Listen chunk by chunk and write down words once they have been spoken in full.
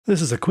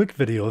This is a quick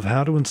video of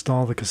how to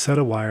install the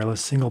Caseta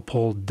Wireless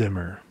single-pole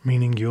dimmer,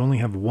 meaning you only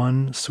have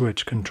one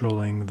switch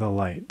controlling the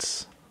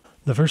lights.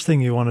 The first thing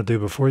you want to do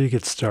before you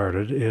get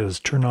started is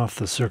turn off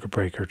the circuit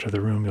breaker to the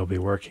room you'll be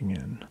working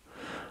in.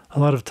 A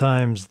lot of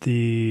times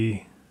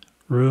the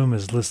room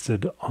is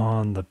listed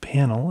on the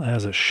panel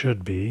as it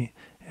should be.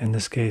 In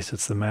this case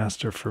it's the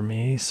master for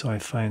me, so I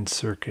find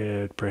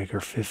circuit breaker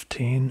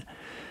 15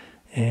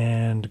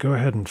 and go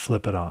ahead and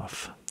flip it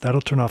off.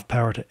 That'll turn off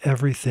power to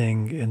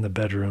everything in the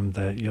bedroom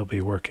that you'll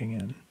be working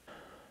in.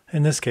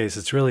 In this case,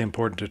 it's really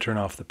important to turn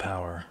off the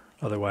power,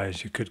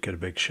 otherwise you could get a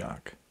big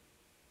shock.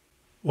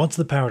 Once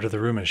the power to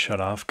the room is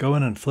shut off, go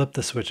in and flip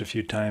the switch a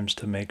few times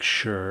to make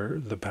sure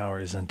the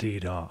power is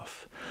indeed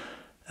off.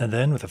 And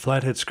then with a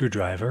flathead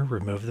screwdriver,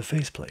 remove the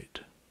faceplate.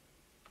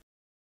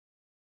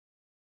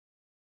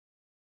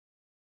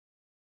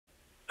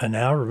 And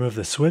now remove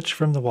the switch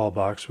from the wall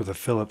box with a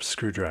Phillips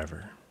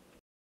screwdriver.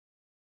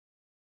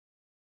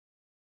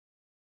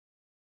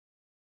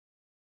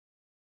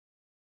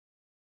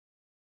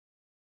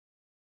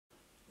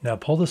 Now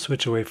pull the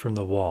switch away from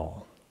the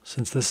wall.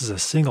 Since this is a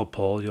single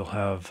pole, you'll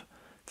have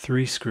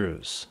 3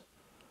 screws.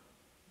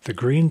 The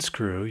green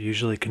screw,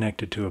 usually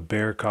connected to a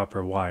bare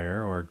copper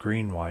wire or a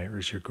green wire,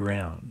 is your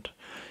ground.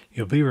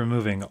 You'll be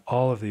removing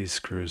all of these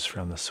screws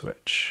from the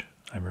switch.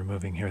 I'm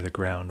removing here the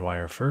ground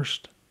wire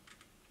first.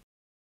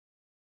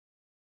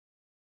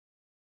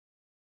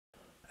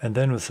 And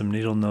then with some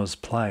needle nose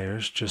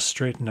pliers, just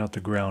straighten out the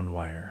ground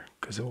wire,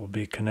 because it will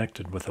be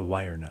connected with a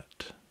wire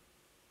nut.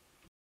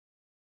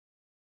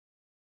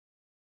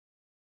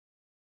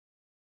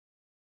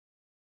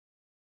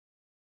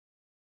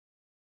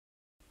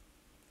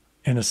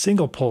 In a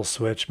single pole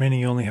switch,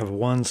 meaning you only have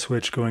one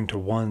switch going to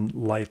one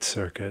light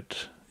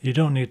circuit, you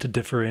don't need to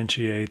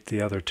differentiate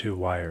the other 2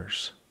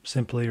 wires.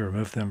 Simply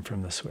remove them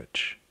from the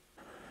switch.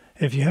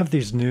 If you have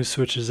these new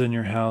switches in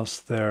your house,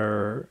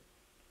 they're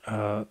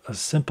a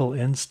simple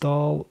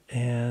install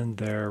and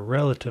they're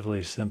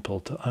relatively simple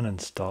to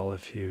uninstall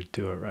if you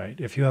do it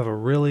right. If you have a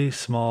really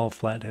small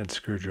flathead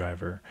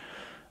screwdriver,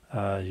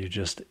 you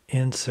just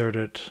insert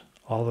it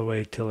all the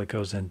way till it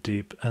goes in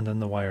deep, and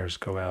then the wires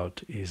go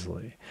out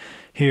easily.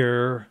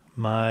 Here,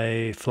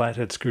 my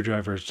flathead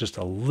screwdriver is just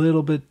a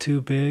little bit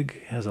too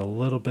big, has a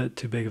little bit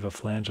too big of a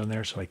flange on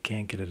there, so I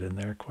can't get it in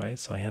there quite,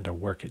 so I had to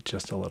work it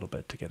just a little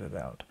bit to get it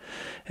out.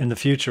 In the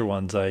future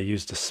ones, I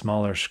used a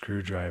smaller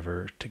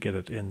screwdriver to get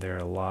it in there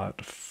a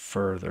lot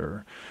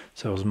further,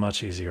 so it was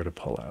much easier to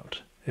pull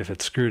out. If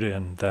it's screwed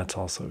in, that's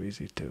also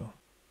easy too.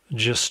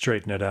 Just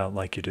straighten it out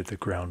like you did the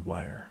ground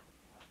wire.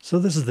 So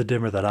this is the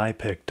dimmer that I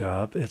picked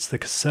up. It's the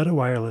Caseta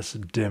Wireless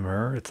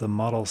Dimmer. It's the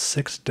model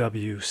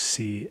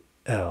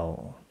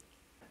 6WCL.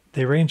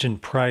 They range in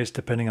price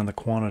depending on the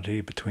quantity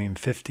between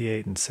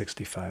 $58 and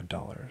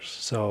 $65.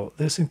 So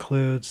this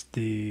includes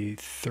the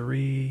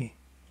 3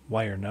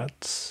 wire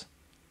nuts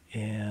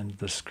and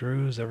the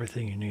screws,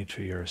 everything you need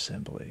for your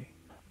assembly.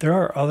 There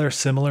are other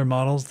similar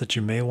models that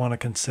you may want to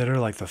consider,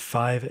 like the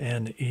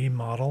 5NE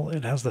model.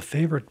 It has the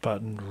favorite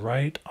button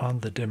right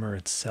on the dimmer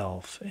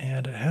itself,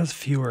 and it has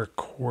fewer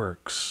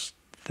quirks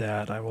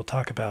that I will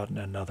talk about in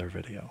another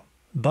video.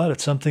 But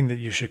it's something that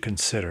you should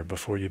consider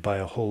before you buy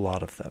a whole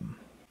lot of them.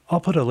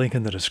 I'll put a link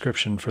in the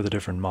description for the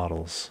different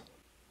models.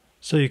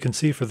 So you can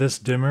see for this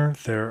dimmer,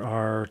 there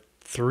are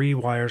 3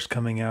 wires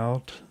coming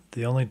out.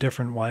 The only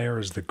different wire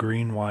is the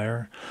green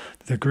wire.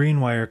 The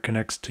green wire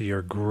connects to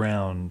your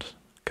ground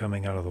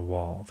coming out of the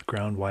wall. The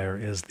ground wire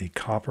is the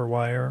copper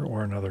wire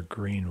or another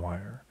green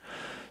wire.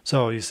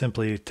 So you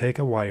simply take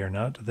a wire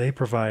nut. They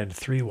provide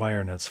 3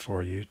 wire nuts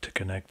for you to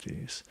connect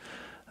these.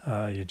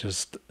 You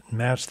just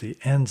match the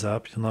ends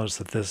up. You'll notice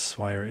that this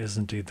wire is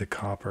indeed the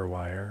copper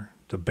wire.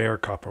 The bare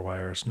copper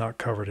wire is not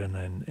covered in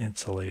an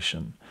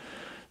insulation.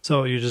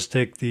 So you just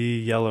take the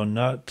yellow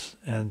nut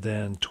and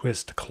then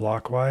twist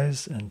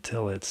clockwise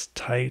until it's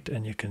tight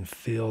and you can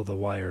feel the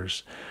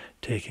wires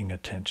taking a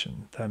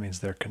tension. That means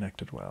they're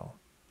connected well.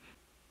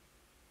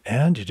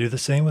 And you do the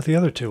same with the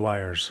other 2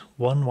 wires.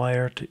 1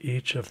 wire to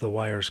each of the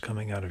wires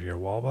coming out of your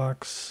wall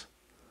box.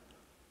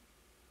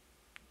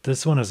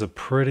 This one is a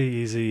pretty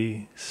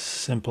easy,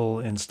 simple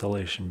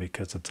installation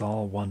because it's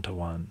all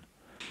 1-to-1.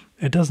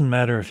 It doesn't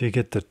matter if you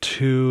get the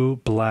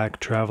 2 black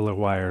traveler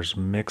wires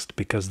mixed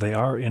because they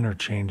are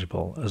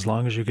interchangeable. As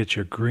long as you get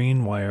your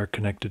green wire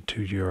connected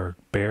to your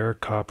bare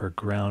copper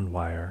ground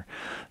wire,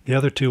 the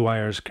other 2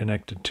 wires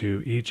connected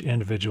to each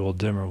individual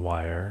dimmer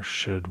wire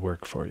should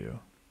work for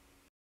you.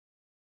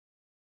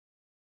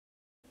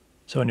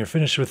 So when you're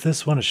finished with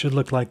this one, it should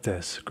look like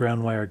this.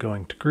 Ground wire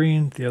going to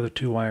green, the other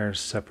 2 wires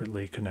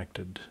separately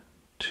connected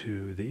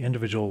to the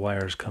individual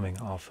wires coming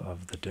off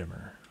of the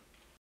dimmer.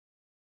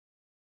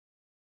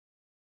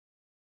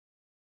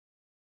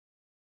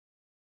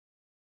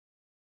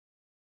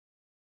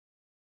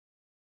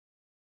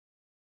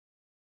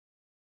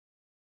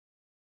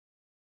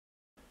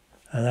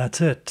 And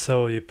that's it.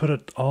 So you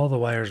put all the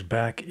wires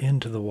back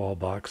into the wall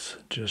box,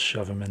 just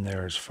shove them in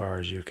there as far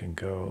as you can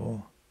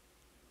go.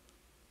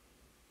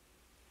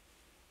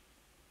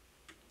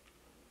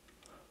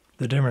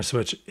 The dimmer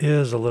switch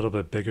is a little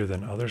bit bigger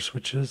than other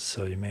switches,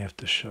 so you may have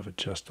to shove it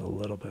just a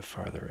little bit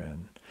farther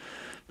in.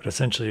 But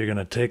essentially you're going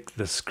to take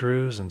the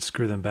screws and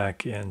screw them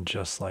back in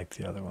just like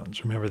the other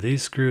ones. Remember,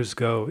 these screws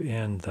go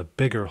in the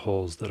bigger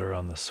holes that are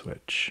on the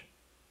switch.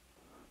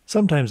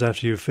 Sometimes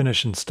after you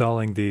finish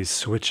installing these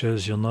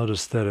switches, you'll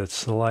notice that it's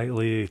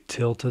slightly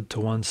tilted to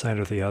one side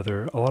or the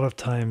other. A lot of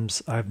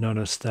times I've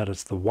noticed that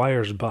it's the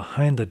wires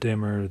behind the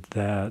dimmer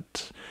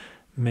that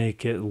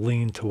make it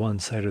lean to one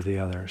side or the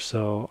other.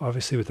 So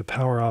obviously with the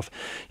power off,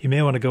 you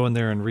may want to go in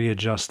there and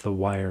readjust the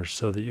wires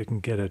so that you can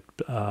get it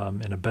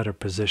in a better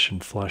position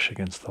flush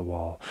against the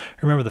wall.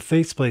 Remember, the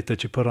faceplate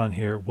that you put on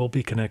here will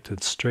be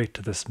connected straight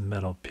to this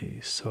metal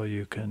piece, so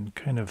you can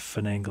kind of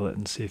finagle it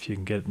and see if you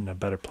can get it in a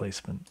better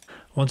placement.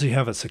 Once you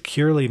have it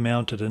securely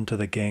mounted into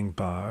the gang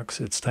box,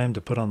 it's time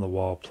to put on the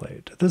wall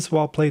plate. This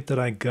wall plate that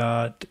I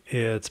got,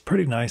 it's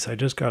pretty nice. I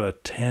just got a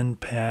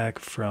 10-pack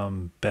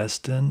from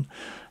Beston.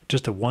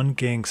 Just a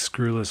 1-gang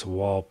screwless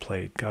wall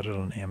plate. Got it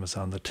on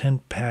Amazon. The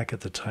 10-pack at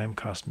the time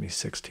cost me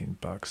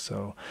 $16,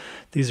 so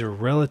these are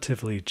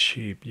relatively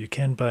cheap. You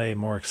can buy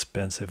more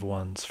expensive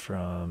ones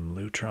from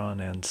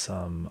Lutron and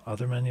some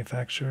other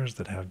manufacturers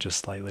that have just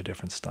slightly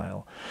different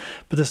style.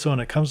 But this one,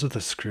 it comes with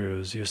the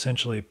screws. You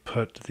essentially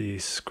put the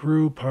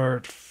screw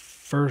part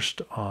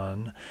first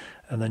on,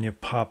 and then you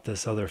pop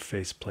this other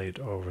faceplate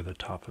over the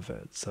top of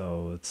it.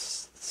 So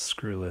it's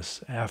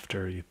screwless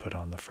after you put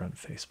on the front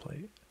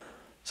faceplate.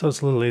 So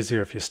it's a little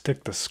easier if you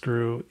stick the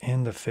screw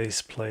in the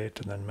faceplate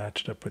and then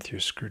match it up with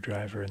your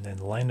screwdriver and then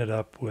line it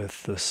up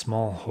with the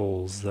small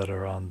holes that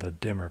are on the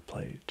dimmer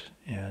plate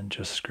and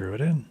just screw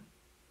it in.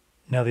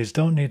 Now these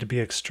don't need to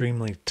be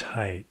extremely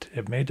tight.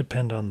 It may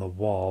depend on the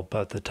wall,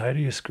 but the tighter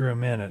you screw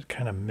them in, it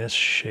kind of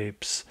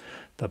misshapes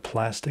the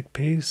plastic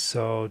piece.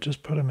 So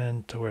just put them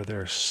in to where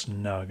they're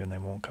snug and they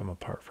won't come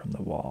apart from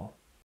the wall.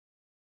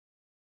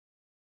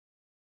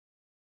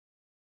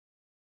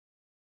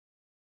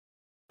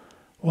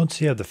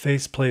 Once you have the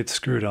faceplate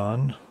screwed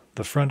on,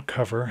 the front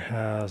cover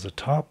has a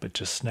top. It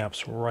just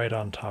snaps right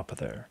on top of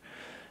there.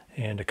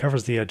 And it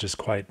covers the edges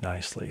quite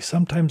nicely.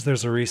 Sometimes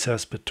there's a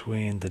recess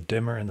between the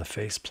dimmer and the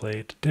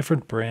faceplate.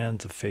 Different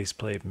brands of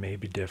faceplate may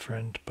be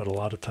different, but a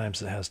lot of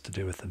times it has to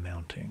do with the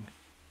mounting.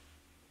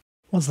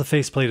 Once the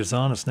faceplate is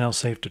on, it's now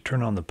safe to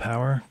turn on the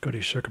power. Go to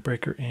your circuit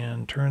breaker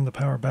and turn the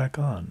power back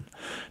on.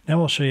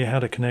 Now I'll show you how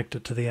to connect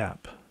it to the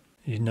app.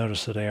 You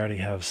notice that I already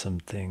have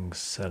some things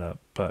set up,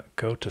 but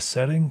go to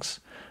settings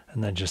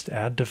and then just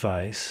add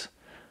device,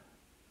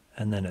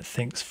 and then it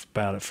thinks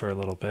about it for a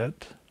little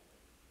bit.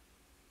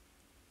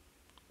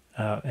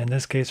 In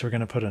this case, we're going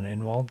to put an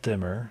in-wall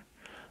dimmer,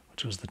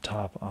 which was the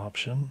top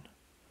option.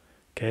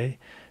 Okay, it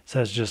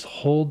says just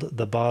hold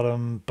the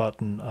bottom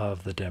button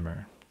of the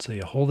dimmer. So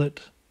you hold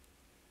it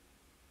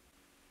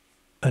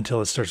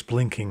until it starts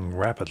blinking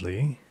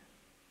rapidly.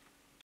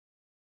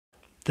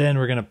 Then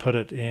we're going to put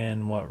it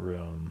in what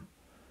room?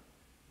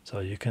 So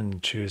you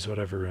can choose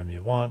whatever room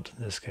you want.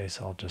 In this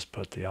case, I'll just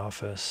put the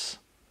office.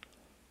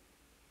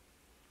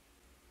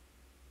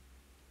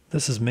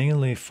 This is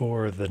mainly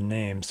for the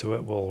name, so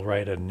it will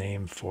write a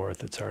name for it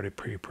that's already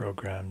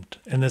pre-programmed.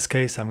 In this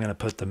case, I'm going to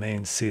put the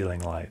main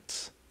ceiling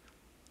lights.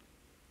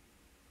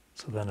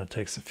 So then it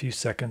takes a few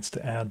seconds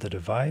to add the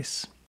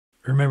device.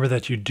 Remember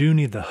that you do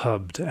need the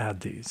hub to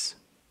add these.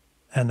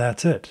 And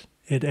that's it.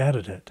 It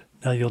added it.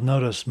 Now you'll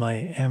notice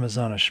my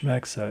Amazon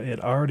Schmexa,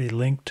 it already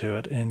linked to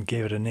it and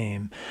gave it a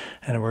name,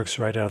 and it works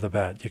right out of the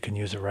bat. You can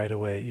use it right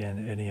away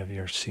in any of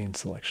your scene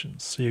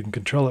selections. So you can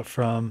control it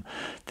from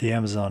the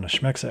Amazon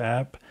Schmexa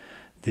app,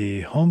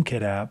 the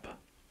HomeKit app,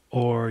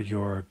 or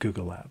your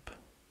Google app,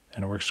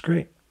 and it works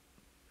great.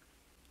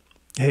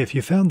 Hey, if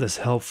you found this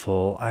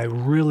helpful, I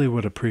really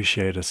would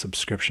appreciate a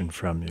subscription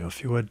from you.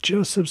 If you would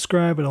just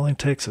subscribe, it only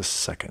takes a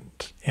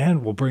second,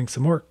 and we'll bring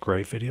some more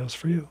great videos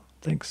for you.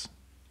 Thanks.